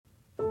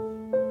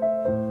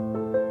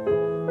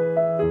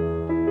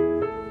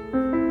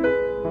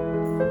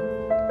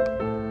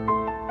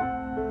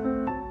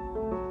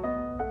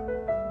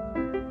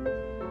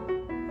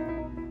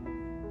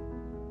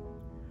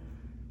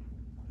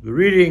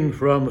reading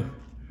from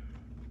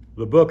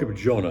the book of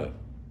Jonah.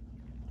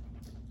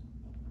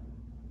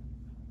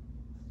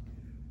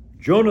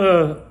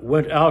 Jonah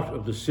went out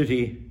of the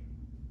city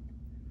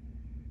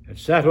and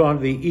sat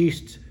on the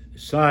east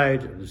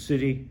side of the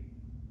city,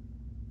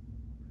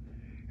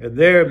 and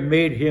there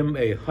made him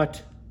a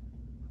hut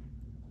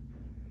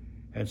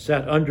and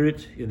sat under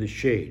it in the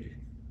shade,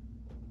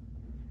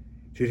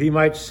 till he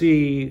might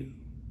see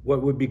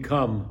what would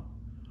become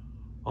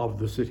of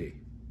the city.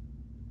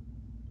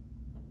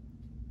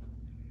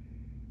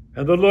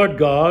 And the Lord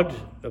God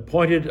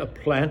appointed a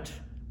plant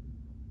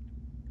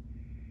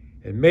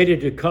and made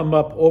it to come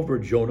up over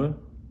Jonah,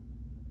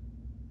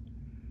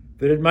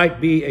 that it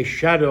might be a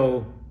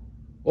shadow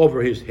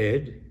over his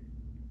head,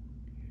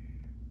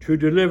 to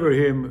deliver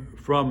him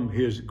from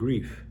his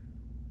grief.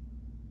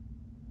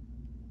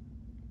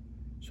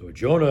 So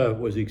Jonah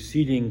was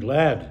exceeding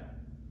glad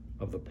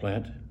of the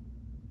plant.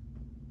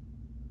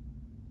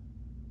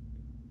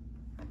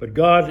 But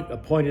God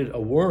appointed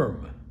a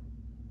worm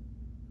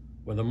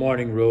when the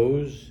morning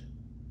rose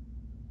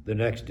the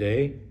next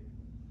day,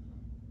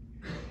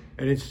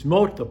 and it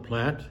smote the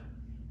plant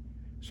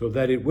so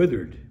that it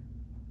withered.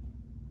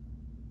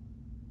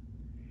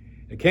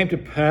 It came to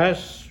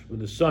pass, when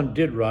the sun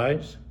did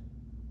rise,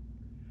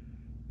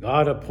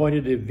 God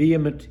appointed a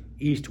vehement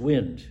east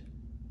wind.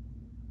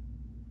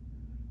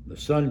 The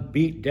sun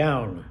beat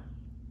down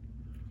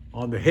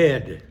on the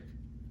head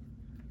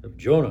of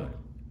Jonah,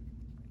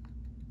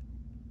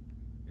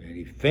 and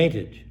he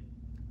fainted.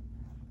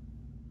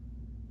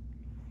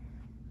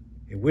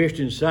 He wished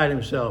inside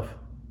himself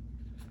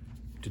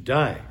to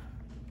die.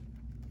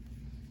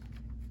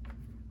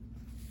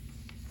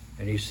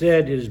 And he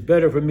said, "It is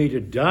better for me to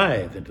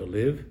die than to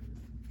live."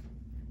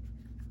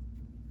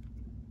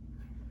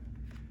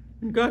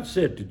 And God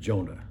said to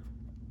Jonah,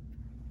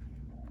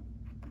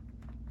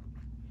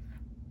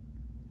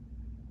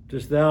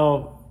 "Dost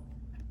thou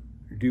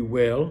do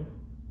well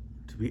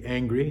to be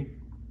angry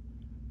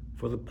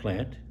for the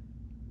plant?"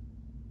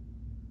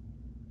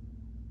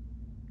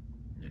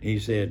 And he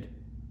said,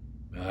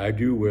 "I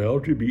do well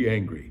to be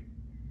angry,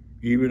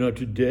 even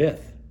unto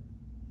death."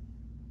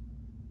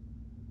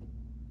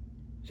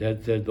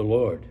 Said the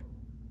Lord,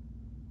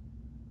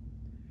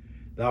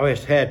 "Thou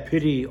hast had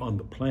pity on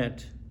the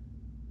plant,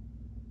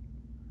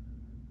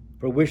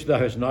 for which thou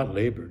hast not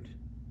labored,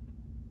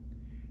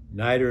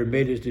 neither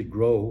madest it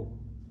grow.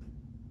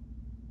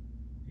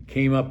 It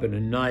came up in a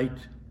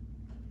night,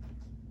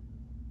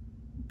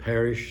 and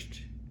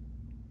perished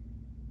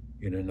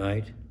in a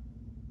night.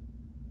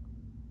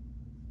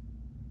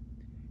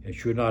 And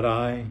should not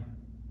I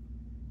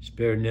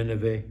spare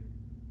Nineveh,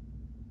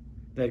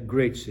 that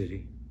great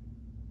city,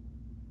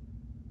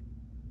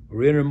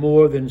 wherein are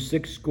more than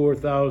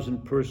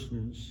 60,000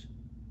 persons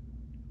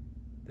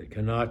that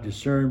cannot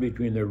discern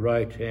between their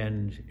right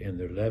hand and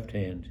their left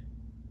hand,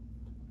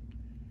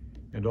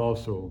 and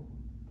also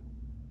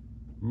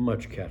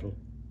much cattle?"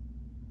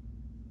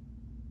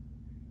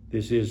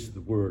 This is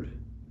the word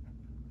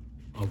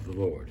of the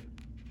Lord.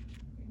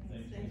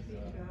 Thanks be to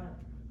God.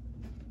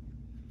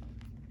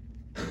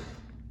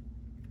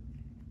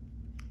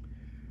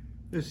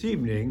 This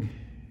evening,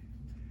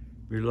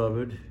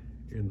 beloved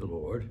in the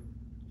Lord,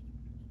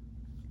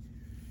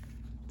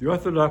 the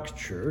Orthodox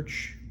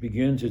Church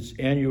begins its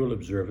annual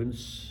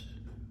observance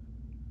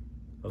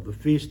of the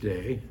feast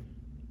day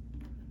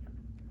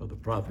of the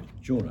prophet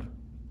Jonah.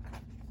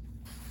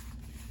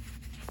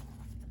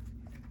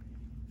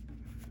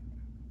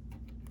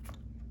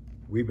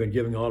 We've been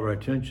giving all our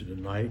attention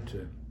tonight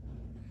to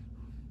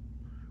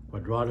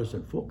Quadratus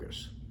and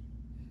Focus.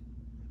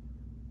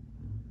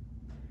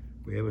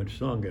 We haven't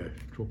sung a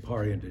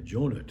troparion to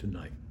Jonah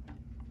tonight.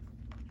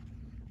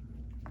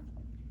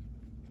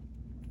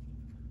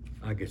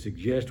 I could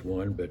suggest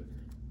one, but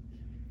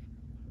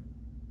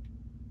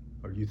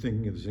are you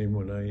thinking of the same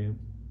one I am?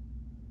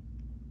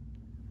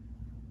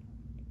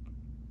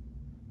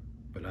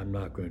 But I'm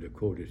not going to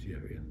quote it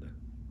here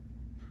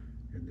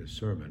in this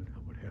sermon. I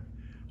would have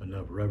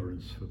enough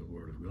reverence for the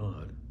Word of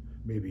God.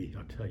 Maybe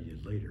I'll tell you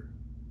later.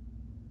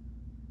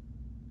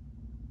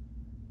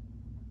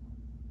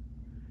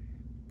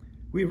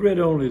 We've read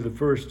only the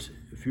first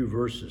few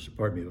verses,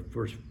 the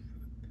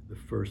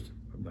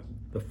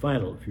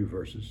final few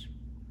verses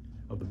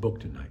of the book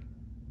tonight.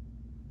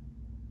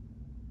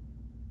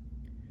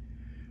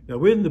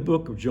 Now, in the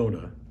book of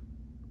Jonah,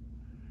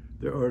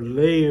 there are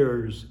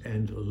layers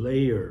and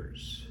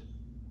layers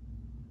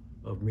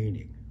of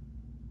meaning.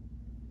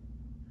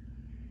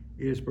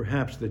 It is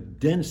perhaps the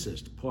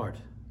densest part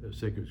of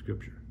sacred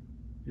scripture.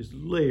 It's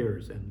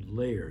layers and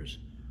layers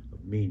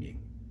of meaning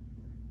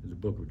in the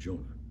book of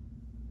Jonah.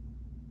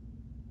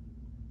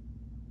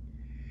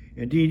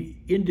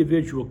 Indeed,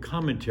 individual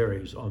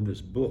commentaries on this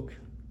book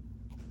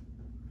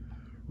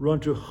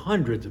run to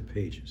hundreds of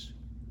pages.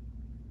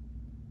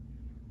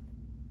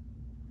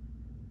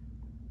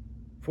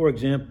 For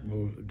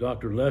example,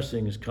 Dr.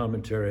 Lessing's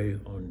commentary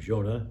on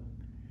Jonah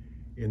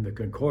in the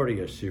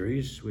Concordia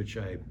series, which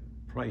I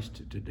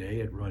priced today,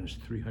 it runs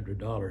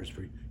 $300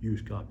 for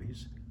used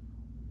copies,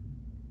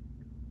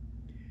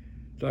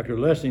 Dr.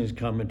 Lessing's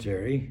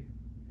commentary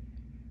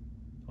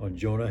on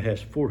Jonah has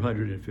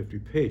 450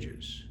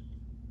 pages.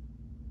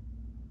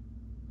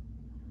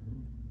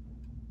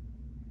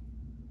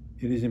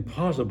 It is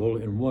impossible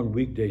in one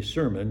weekday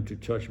sermon to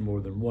touch more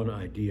than one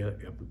idea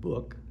of the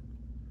book.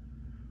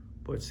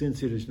 But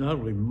since it is not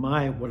only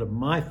one of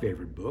my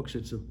favorite books,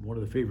 it's one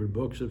of the favorite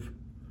books of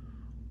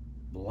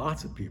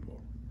lots of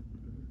people.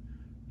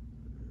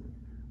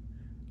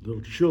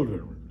 Little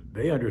children,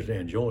 they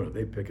understand Jonah.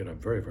 They pick it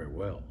up very, very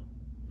well.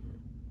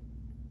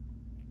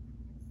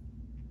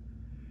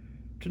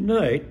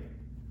 Tonight,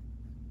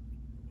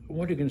 I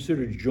want to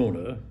consider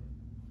Jonah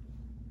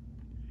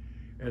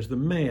as the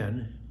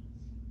man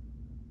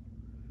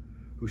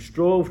who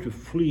strove to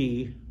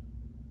flee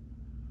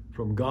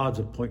from God's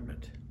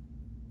appointment.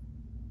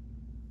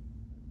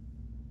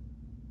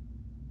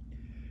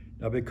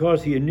 Now,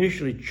 because he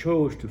initially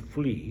chose to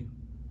flee,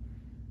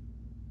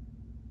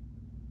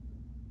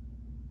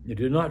 he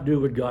did not do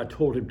what God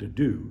told him to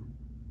do,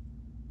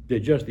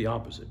 did just the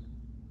opposite.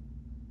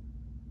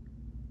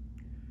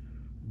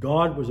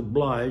 God was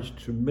obliged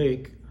to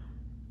make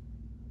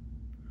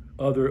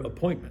other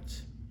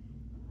appointments.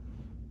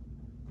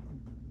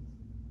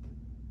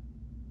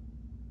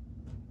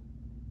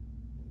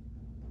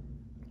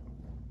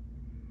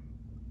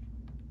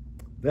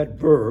 That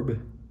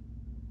verb,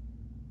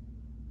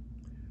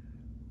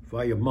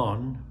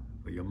 vayaman,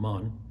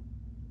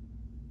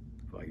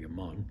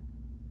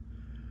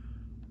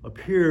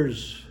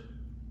 appears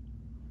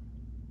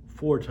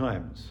 4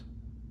 times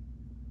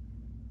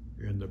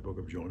in the book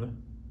of Jonah.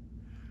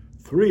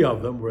 3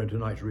 of them were in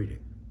tonight's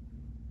reading.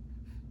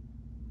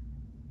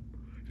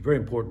 It's a very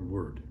important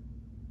word,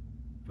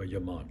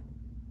 vayaman.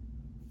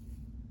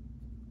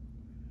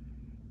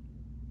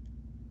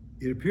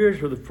 It appears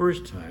for the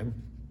first time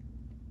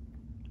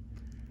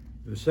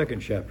in the 2nd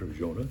chapter of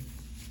Jonah.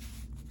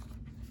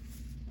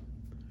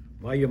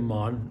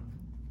 Vayaman,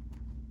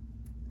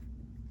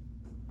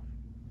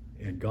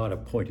 and God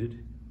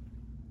appointed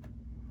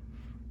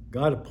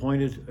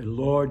a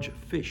large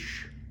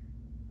fish,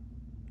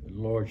 a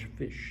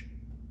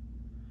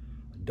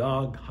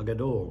dag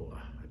hagadol,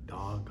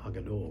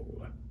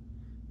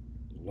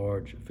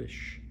 large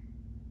fish.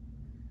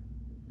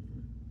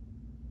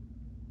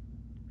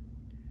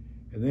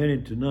 And then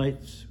in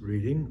tonight's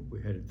reading,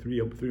 we had it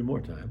three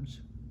more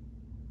times.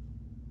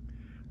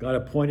 God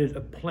appointed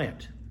a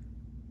plant.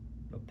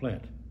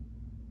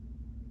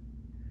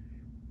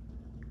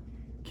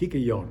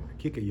 Kikayon,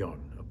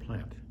 a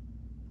plant.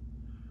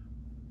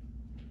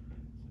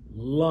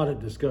 A lot of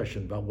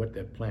discussion about what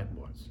that plant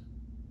was.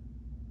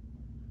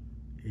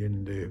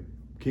 In the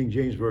King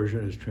James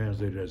Version, it's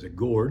translated as a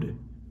gourd. It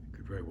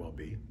could very well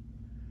be.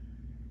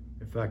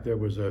 In fact, there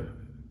was a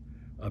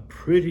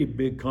pretty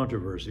big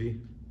controversy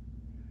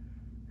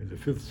in the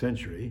 5th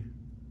century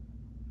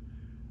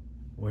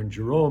when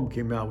Jerome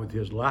came out with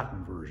his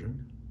Latin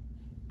version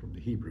from the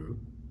Hebrew,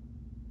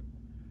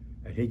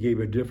 and he gave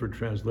a different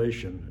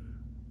translation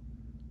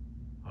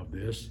of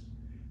this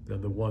than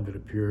the one that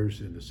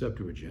appears in the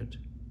Septuagint.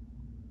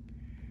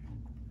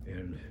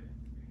 And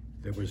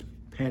there was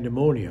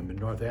pandemonium in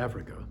North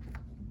Africa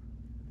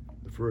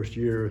the first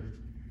year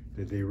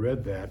that they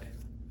read that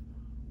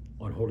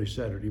on Holy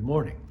Saturday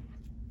morning.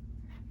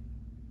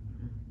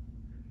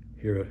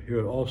 Here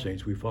at All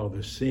Saints, we follow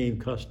the same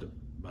custom,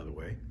 by the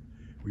way.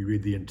 We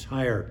read the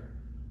entire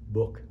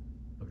book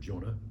of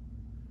Jonah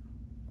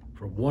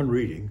from one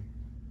reading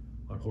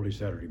on Holy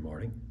Saturday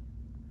morning.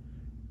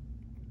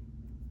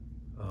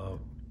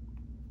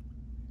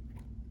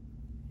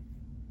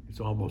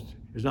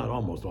 It's not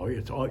almost all.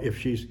 It's all if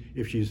she's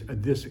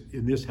in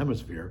this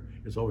hemisphere,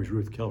 it's always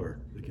Ruth Keller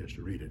that gets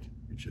to read it.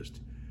 It's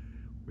just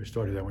we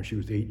started that when she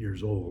was 8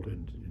 years old,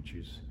 and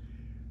she's,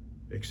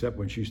 except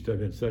when she's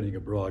studying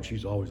abroad,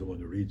 she's always the one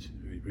that reads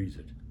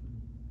it.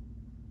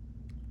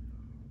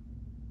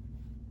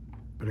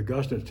 But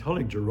Augustine's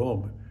telling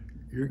Jerome,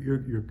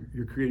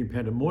 you're creating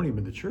pandemonium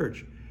in the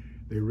church.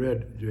 They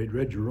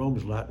read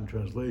Jerome's Latin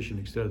translation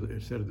instead of the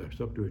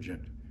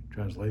Septuagint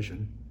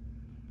translation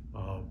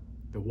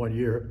the one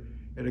year.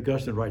 And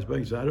Augustine writes back,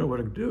 he said, I don't know what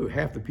to do.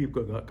 Half the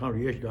people, the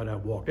congregation got out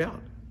and walked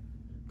out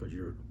because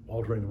you're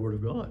altering the Word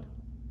of God.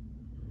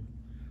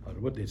 I don't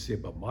know what they'd say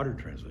about modern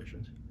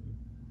translations.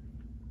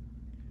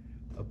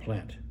 A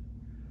plant.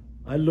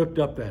 I looked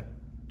up that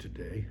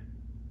today.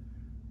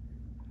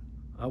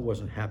 I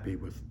wasn't happy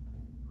with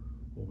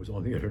what was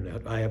on the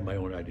internet. I have my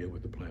own idea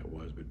what the plant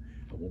was, but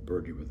I won't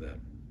burden you with that.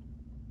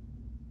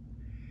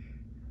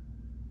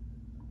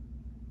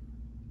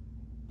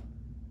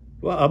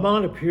 Well,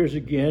 Ammon appears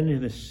again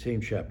in the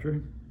same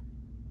chapter.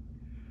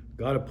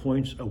 God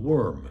appoints a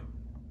worm.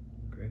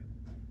 Okay?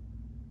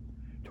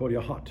 Tol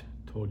Yahat,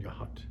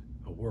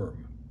 a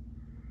worm.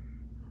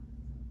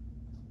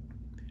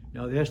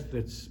 Now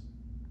that's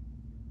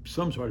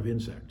some sort of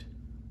insect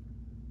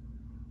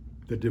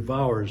that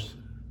devours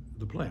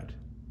the plant.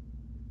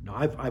 Now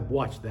I've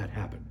watched that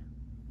happen.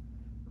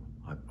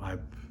 I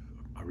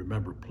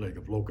remember a plague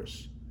of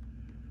locusts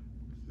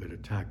that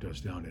attacked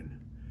us down in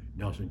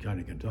Nelson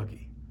County,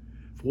 Kentucky.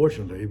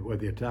 Fortunately,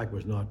 the attack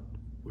was not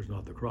was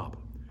not the crop.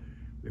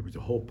 It was a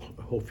whole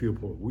field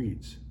full of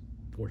weeds,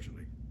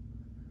 fortunately.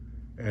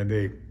 And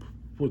they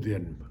put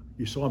in,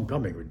 you saw them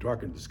coming, it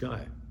darkened the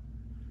sky.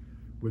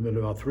 Within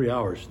about 3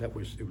 hours, it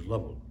was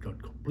leveled,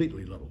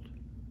 completely leveled.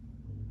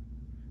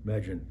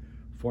 Imagine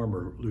a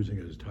farmer losing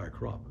his entire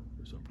crop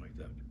or something like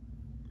that.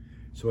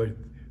 So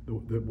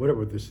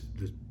whatever this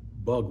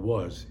bug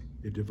was,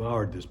 it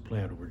devoured this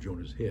plant over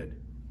Jonah's head.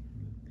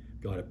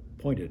 God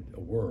appointed a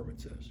worm, it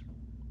says.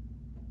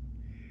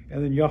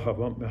 And then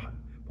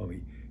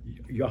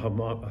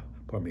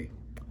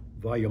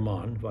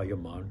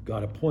Vayaman,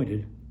 God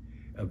appointed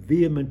a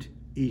vehement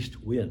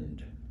east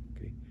wind.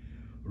 Okay?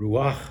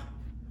 Ruach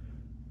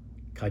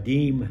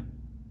Kadim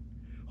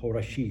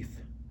Horashith.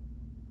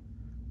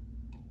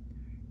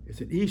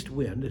 It's an east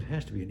wind. It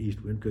has to be an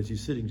east wind because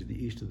he's sitting to the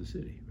east of the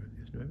city. Right?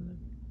 Isn't it everything?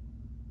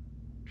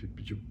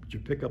 Did you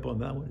pick up on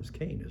that one? It's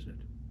Cain, isn't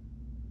it?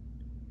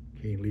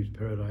 Cain leaves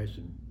paradise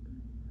and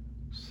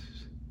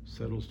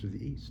settles to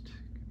the east.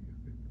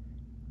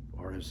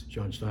 Or as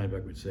John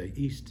Steinbeck would say,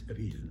 east of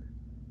Eden.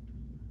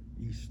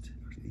 East.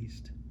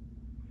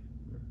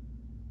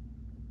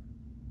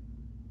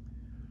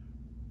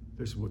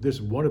 This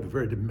is one of the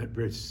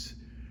very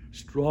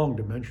strong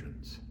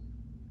dimensions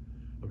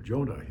of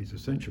Jonah. He's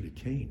essentially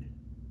Cain,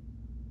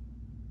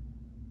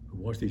 who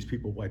wants these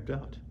people wiped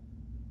out.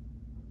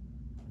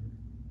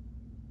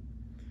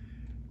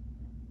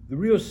 The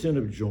real sin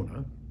of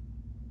Jonah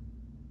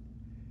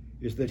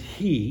is that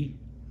he,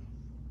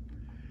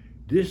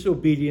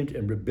 disobedient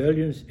and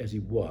rebellious as he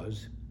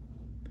was,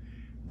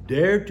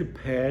 dared to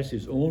pass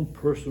his own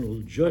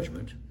personal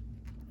judgment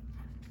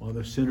on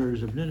the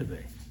sinners of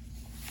Nineveh.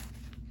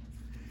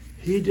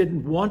 He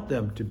didn't want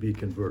them to be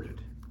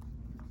converted.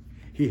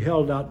 He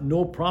held out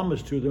no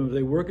promise to them if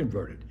they were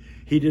converted.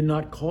 He did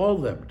not call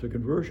them to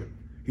conversion.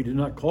 He did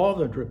not call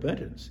them to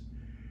repentance.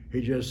 He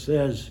just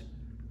says,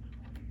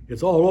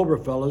 it's all over,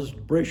 fellas,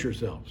 brace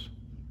yourselves.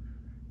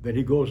 Then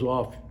he goes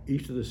off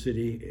east of the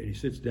city and he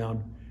sits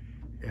down,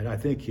 and I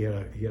think he had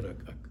a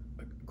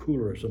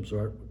cooler of some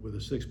sort with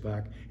a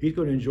six-pack. He's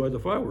going to enjoy the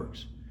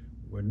fireworks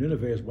when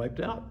Nineveh is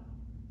wiped out.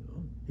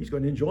 He's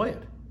going to enjoy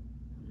it.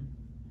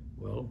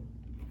 Well,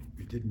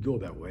 it didn't go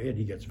that way, and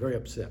he gets very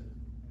upset.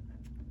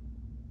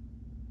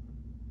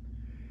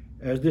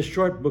 As this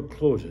short book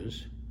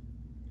closes,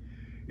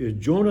 is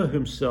Jonah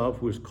himself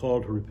who is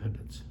called to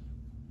repentance.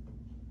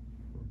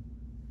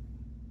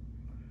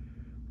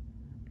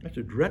 That's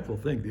a dreadful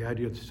thing, the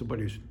idea that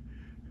somebody's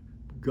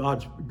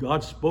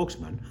God's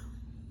spokesman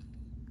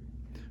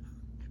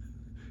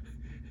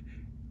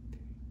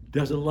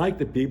doesn't like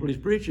the people he's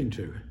preaching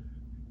to.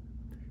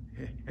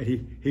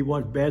 And he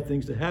wants bad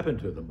things to happen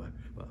to them.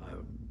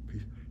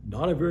 He's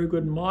not a very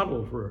good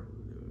model for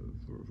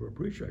a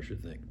preacher, I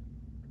should think.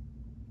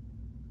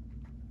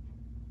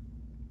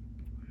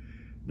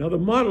 Now, the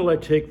model I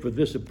take for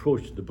this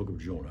approach to the book of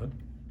Jonah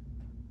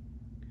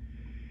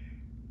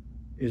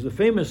is the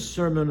famous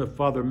sermon of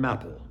Father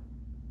Mapple.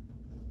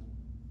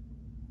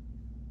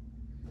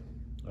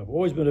 I've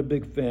always been a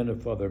big fan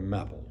of Father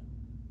Mapple.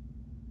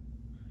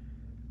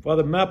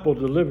 Father Mapple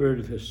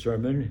delivered his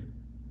sermon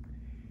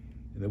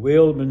in the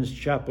Whaleman's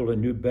Chapel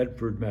in New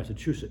Bedford,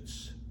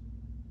 Massachusetts.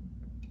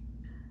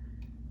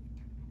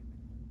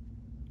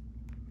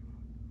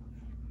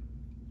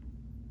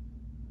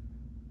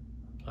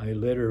 I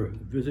later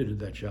visited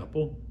that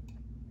chapel,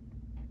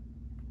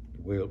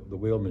 the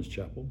Whaleman's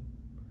Chapel,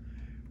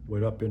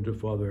 went up into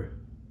Father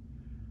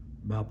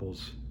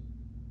Mapple's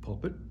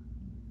pulpit,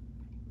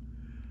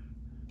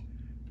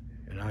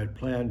 and I had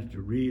planned to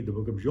read the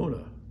book of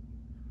Jonah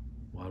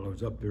while I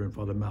was up there in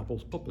Father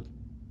Mapple's pulpit.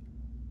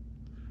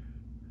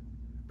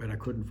 But I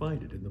couldn't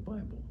find it in the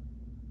Bible.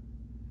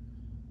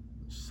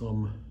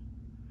 Some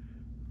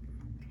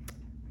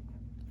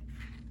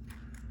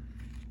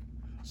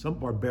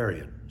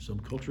barbarian, some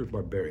cultured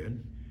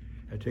barbarian,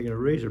 had taken a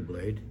razor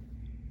blade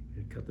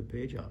and cut the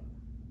page out.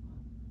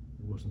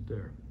 It wasn't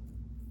there.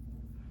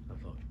 I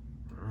thought,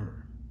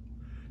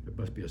 there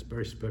must be a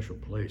very special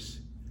place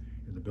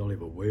in the belly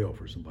of a whale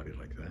for somebody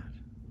like that.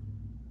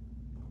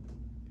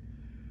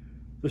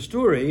 The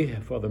story,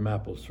 Father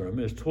Mapple's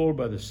sermon, is told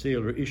by the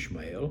sailor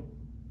Ishmael,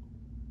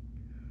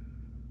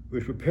 who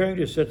is preparing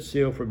to set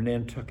sail from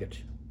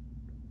Nantucket.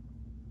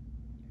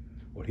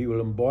 Well, he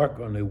will embark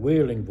on a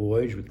whaling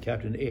voyage with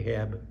Captain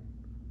Ahab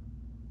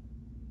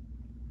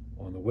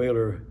on the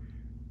whaler,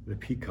 the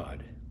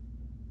Pequod.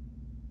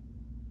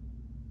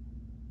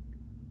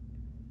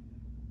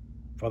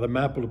 Father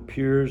Mapple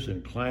appears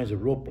and climbs a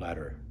rope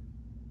ladder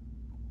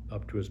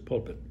up to his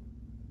pulpit,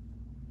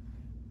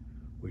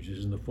 which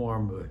is in the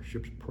form of a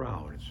ship's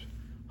prow. It's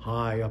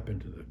high up in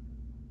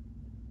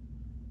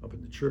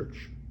the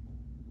church,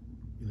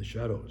 in the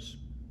shadows.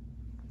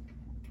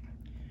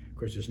 Of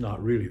course, it's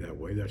not really that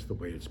way. That's the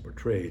way it's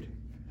portrayed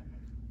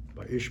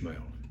by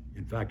Ishmael.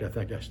 In fact, I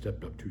think I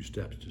stepped up 2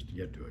 steps just to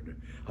get to it.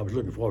 I was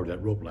looking forward to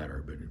that rope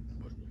ladder, but it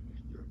wasn't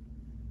there.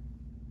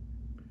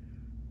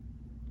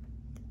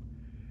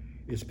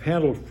 Its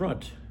paneled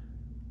front,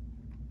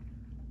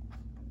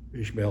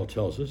 Ishmael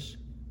tells us,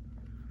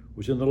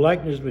 was in the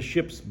likeness of a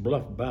ship's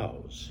bluff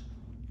bows.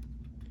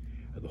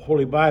 The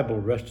Holy Bible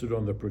rested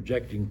on the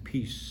projecting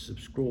piece of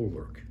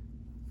scrollwork,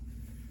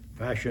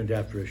 fashioned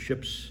after a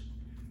ship's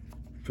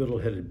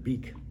fiddle-headed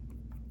beak.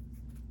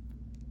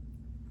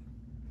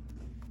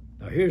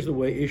 Now here's the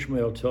way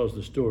Ishmael tells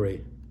the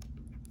story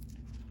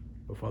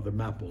of Father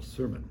Mapple's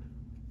sermon.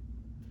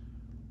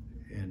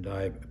 And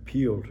I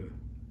appeal to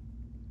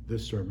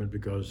this sermon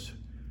because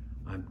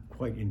I'm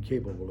quite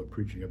incapable of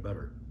preaching it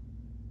better.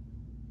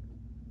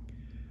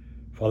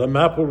 Father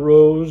Mapple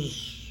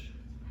rose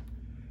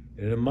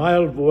in a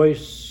mild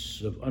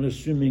voice of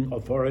unassuming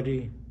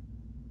authority,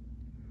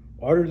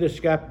 ordered the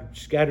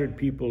scattered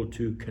people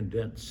to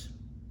condense.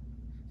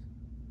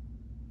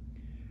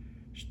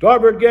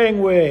 Starboard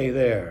gangway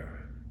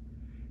there.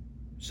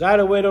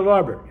 Side away to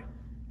larboard.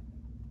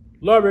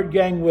 Larboard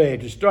gangway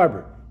to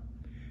starboard.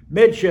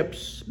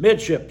 Midships,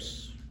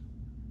 midships.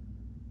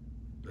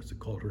 That's a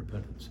call to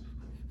repentance.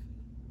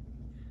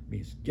 It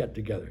means get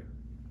together.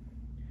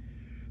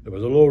 There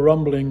was a low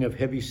rumbling of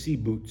heavy sea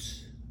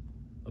boots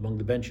among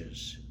the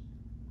benches.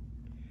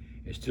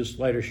 A still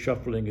slighter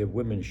shuffling of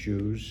women's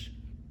shoes.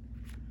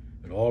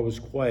 And all was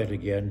quiet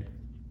again,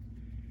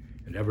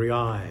 and every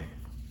eye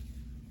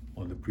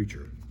on the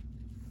preacher.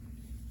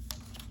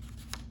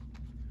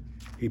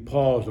 He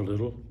paused a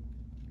little,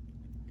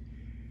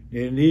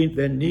 and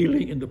then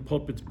kneeling in the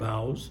pulpit's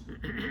bows,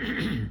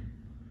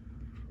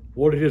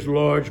 folded his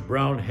large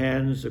brown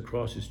hands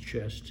across his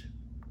chest,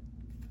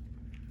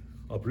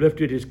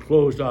 uplifted his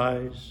closed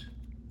eyes,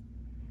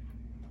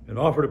 and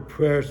offered a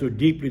prayer so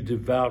deeply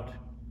devout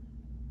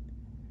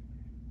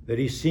that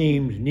he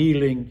seemed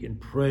kneeling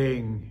and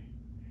praying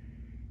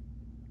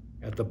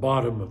at the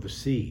bottom of the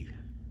sea.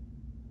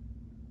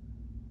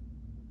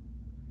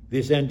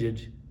 This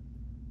ended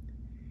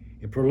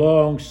in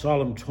prolonged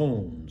solemn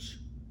tones,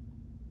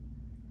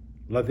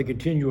 like the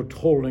continual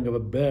tolling of a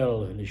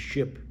bell in a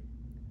ship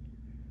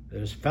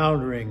that is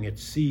foundering at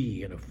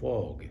sea in a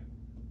fog.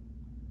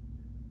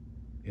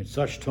 In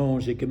such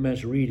tones he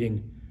commenced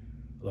reading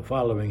the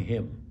following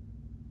hymn.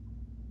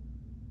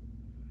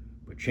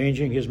 But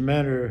changing his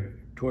manner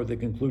toward the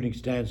concluding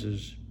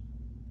stanzas,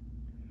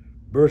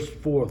 burst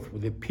forth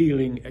with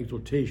appealing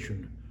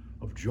exultation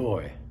of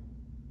joy.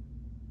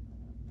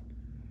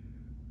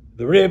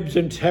 The ribs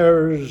and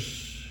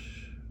terrors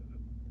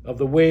of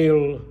the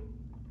whale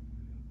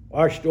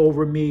arched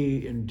over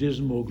me in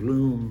dismal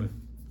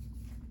gloom,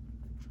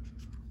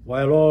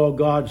 while all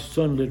God's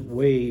sunlit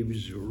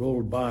waves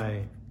rolled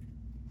by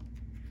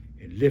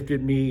and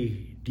lifted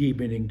me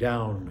deepening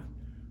down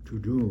to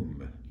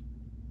doom.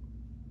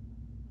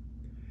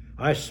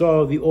 I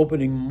saw the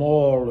opening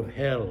maw of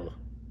hell,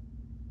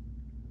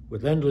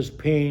 with endless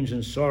pains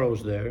and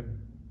sorrows there,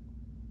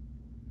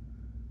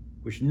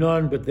 which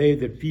none but they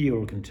that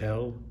feel can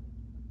tell.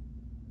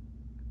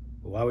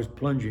 Oh, I was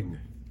plunging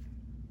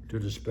to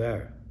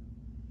despair.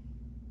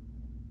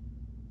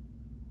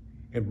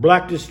 In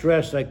black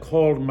distress I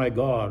called my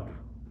God,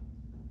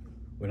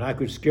 when I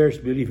could scarce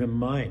believe him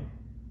mine,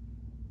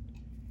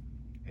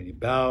 and he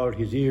bowed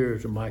his ear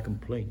to my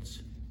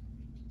complaints.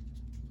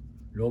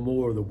 No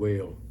more the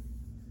whale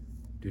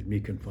did me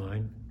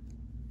confine.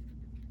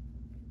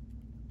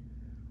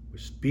 With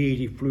speed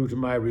he flew to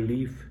my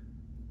relief,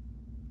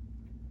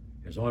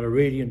 as on a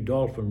radiant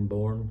dolphin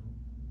borne,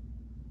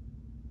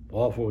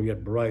 awful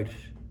yet bright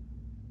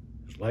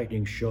as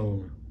lightning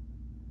shone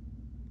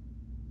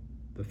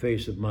the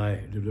face of my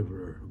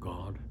deliverer,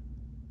 God.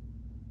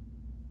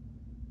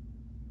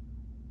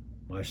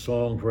 My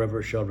song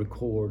forever shall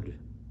record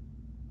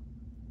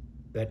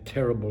that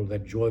terrible,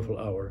 that joyful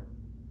hour.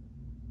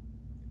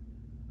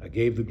 I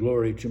gave the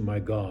glory to my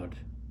God.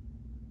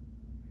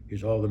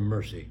 He's all the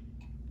mercy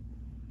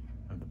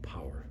and the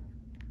power.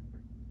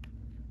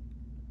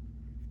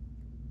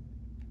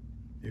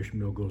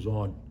 Ishmael goes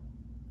on.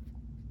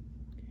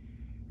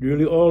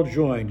 Nearly all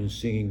joined in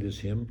singing this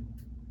hymn,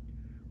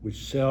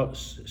 which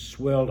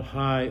swelled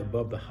high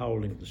above the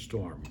howling of the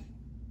storm.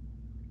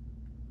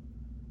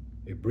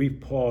 A brief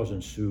pause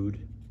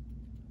ensued.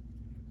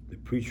 The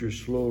preacher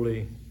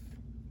slowly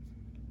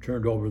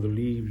turned over the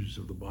leaves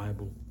of the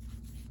Bible,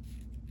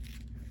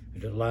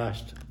 and at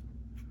last,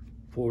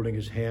 folding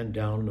his hand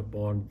down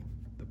upon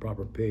the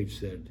proper page,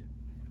 said,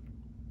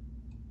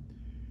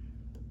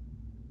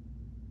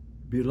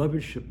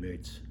 "Beloved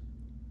shipmates,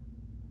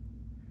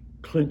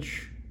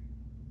 clinch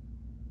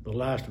the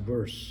last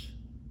verse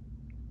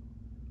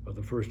of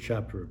the first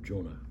chapter of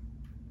Jonah."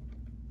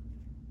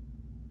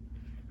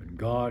 And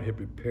God had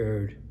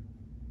prepared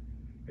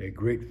a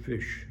great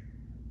fish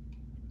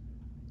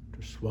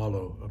to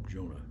swallow up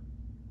Jonah.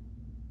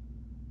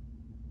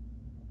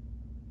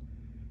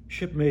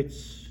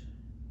 Shipmates,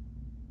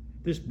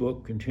 this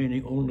book,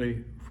 containing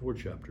only 4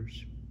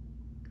 chapters,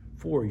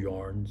 4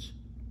 yarns,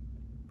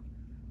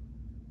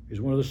 is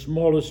one of the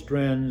smallest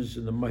strands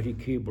in the mighty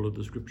cable of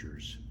the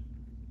Scriptures.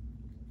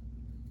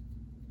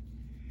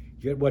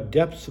 Yet what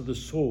depths of the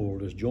soul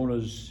does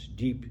Jonah's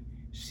deep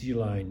sea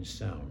line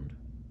sound?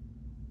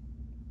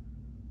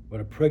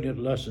 What a pregnant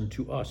lesson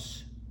to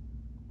us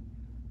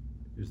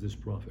is this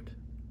prophet.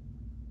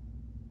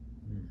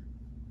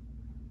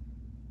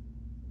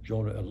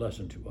 Jonah a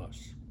lesson to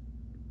us.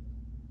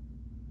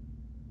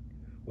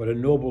 What a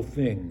noble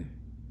thing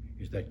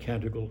is that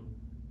canticle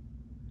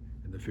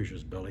in the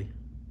fish's belly.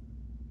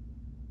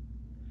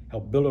 How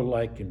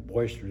billow-like and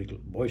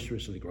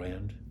boisterously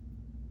grand.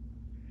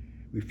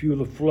 We feel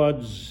the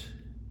floods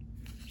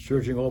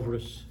surging over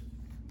us.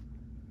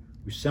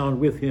 We sound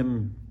with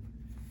him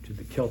to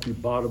the kelpy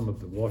bottom of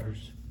the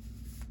waters.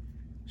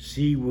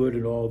 Seaweed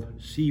and all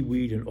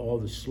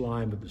the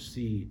slime of the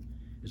sea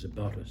is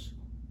about us.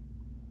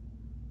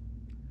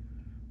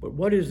 But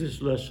what is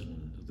this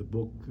lesson that the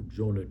book of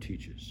Jonah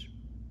teaches?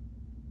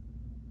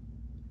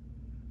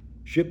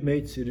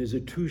 Shipmates, it is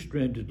a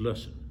two-stranded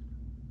lesson.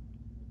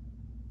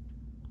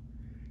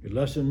 A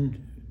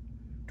lesson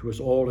to us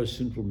all as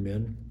sinful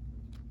men,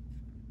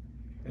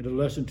 and a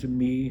lesson to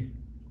me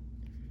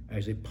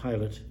as a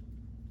pilot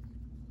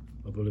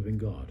of a living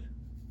God.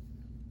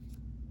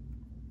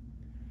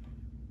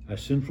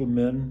 As sinful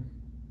men,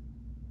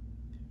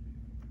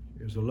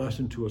 is a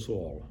lesson to us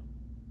all,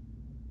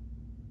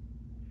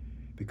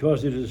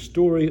 because it is a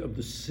story of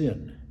the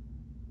sin,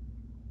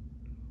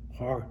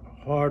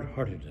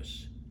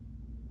 hard-heartedness,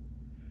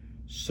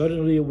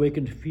 suddenly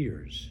awakened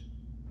fears,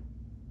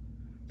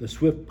 the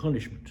swift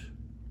punishment,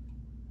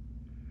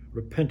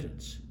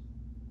 repentance,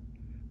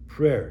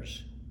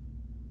 prayers,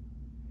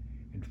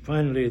 and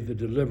finally the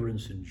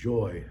deliverance and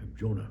joy of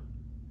Jonah.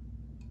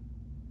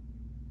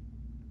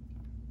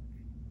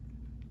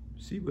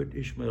 See what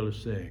Ishmael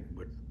is saying,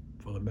 what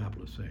Father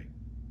Mapple is saying.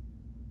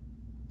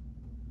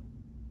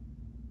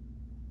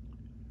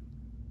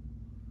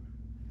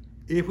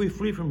 If we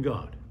flee from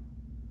God,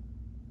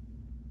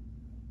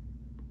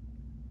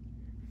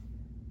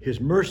 his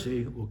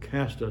mercy will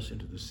cast us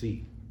into the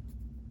sea.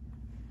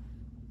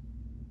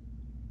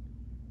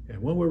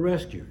 And when we're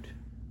rescued,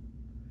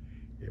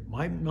 it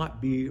might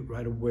not be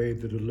right away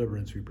the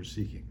deliverance we were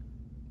seeking.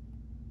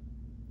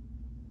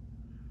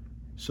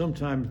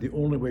 Sometimes the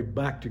only way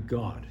back to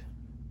God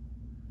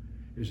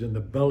is in the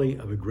belly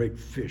of a great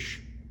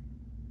fish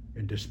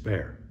in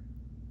despair.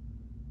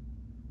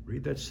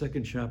 Read that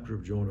second chapter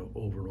of Jonah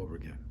over and over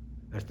again.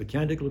 That's the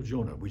Canticle of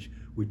Jonah, which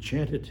we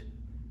chant it.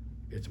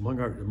 It's among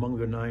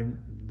the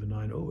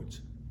nine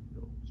odes.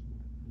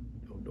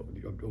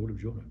 The Ode of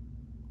Jonah.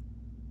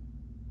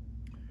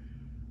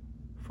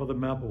 Father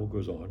Mapple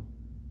goes on.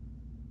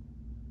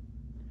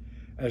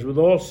 As with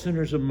all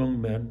sinners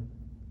among men,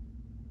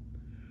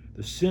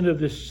 the sin of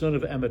this son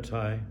of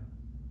Amittai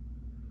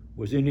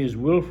was in his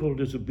willful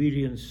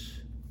disobedience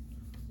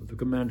of the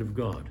command of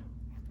God.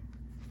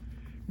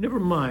 Never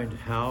mind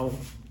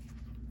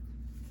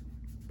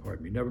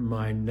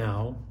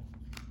now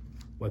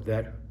what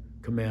that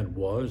command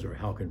was or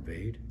how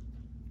conveyed,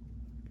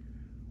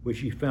 which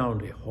he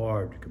found a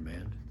hard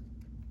command.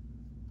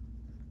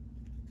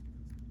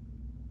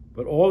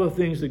 But all the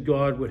things that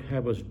God would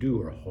have us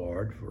do are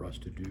hard for us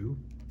to do.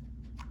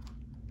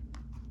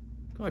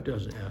 God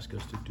doesn't ask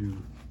us to do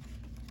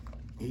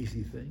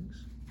easy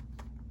things.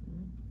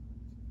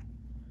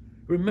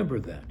 Remember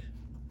that.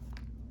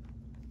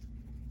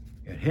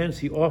 And hence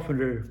he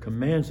oftener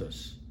commands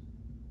us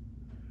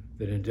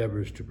than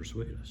endeavors to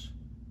persuade us.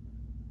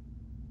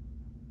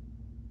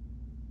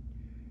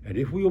 And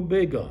if we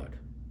obey God,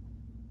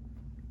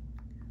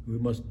 we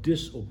must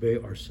disobey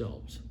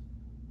ourselves.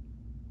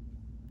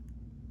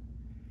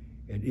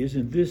 And is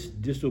in this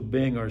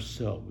disobeying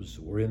ourselves,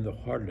 or in the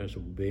hardness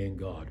of obeying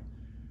God,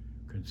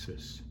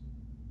 consists.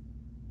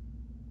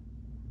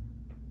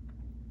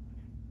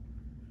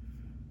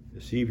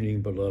 This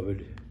evening,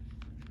 beloved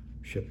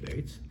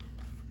shipmates,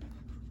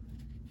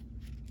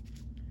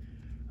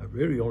 I've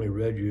really only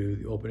read you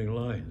the opening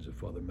lines of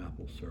Father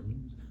Mapple's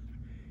sermons.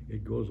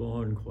 It goes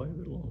on quite a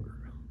bit longer.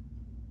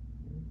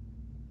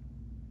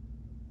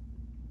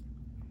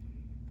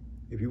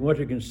 If you want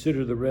to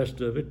consider the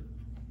rest of it,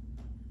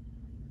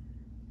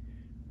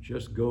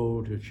 just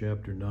go to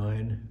chapter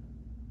 9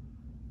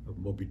 of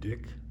Moby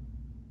Dick.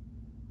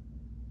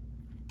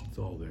 It's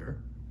all there.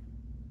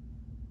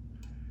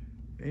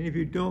 And if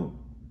you don't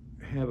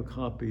have a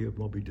copy of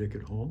Moby Dick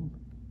at home,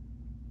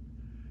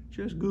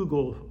 just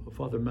Google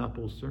Father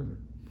Mapple's sermon.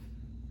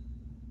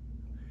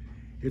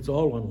 It's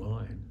all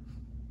online,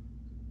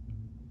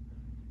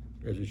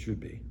 as it should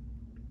be.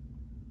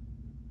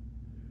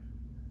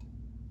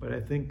 But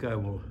I think I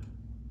will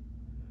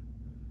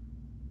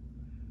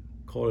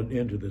call an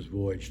end to this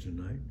voyage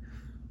tonight.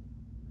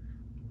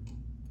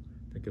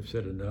 I think I've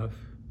said enough.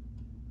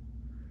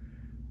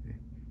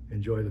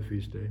 Enjoy the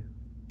feast day.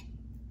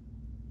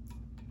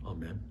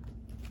 Amen.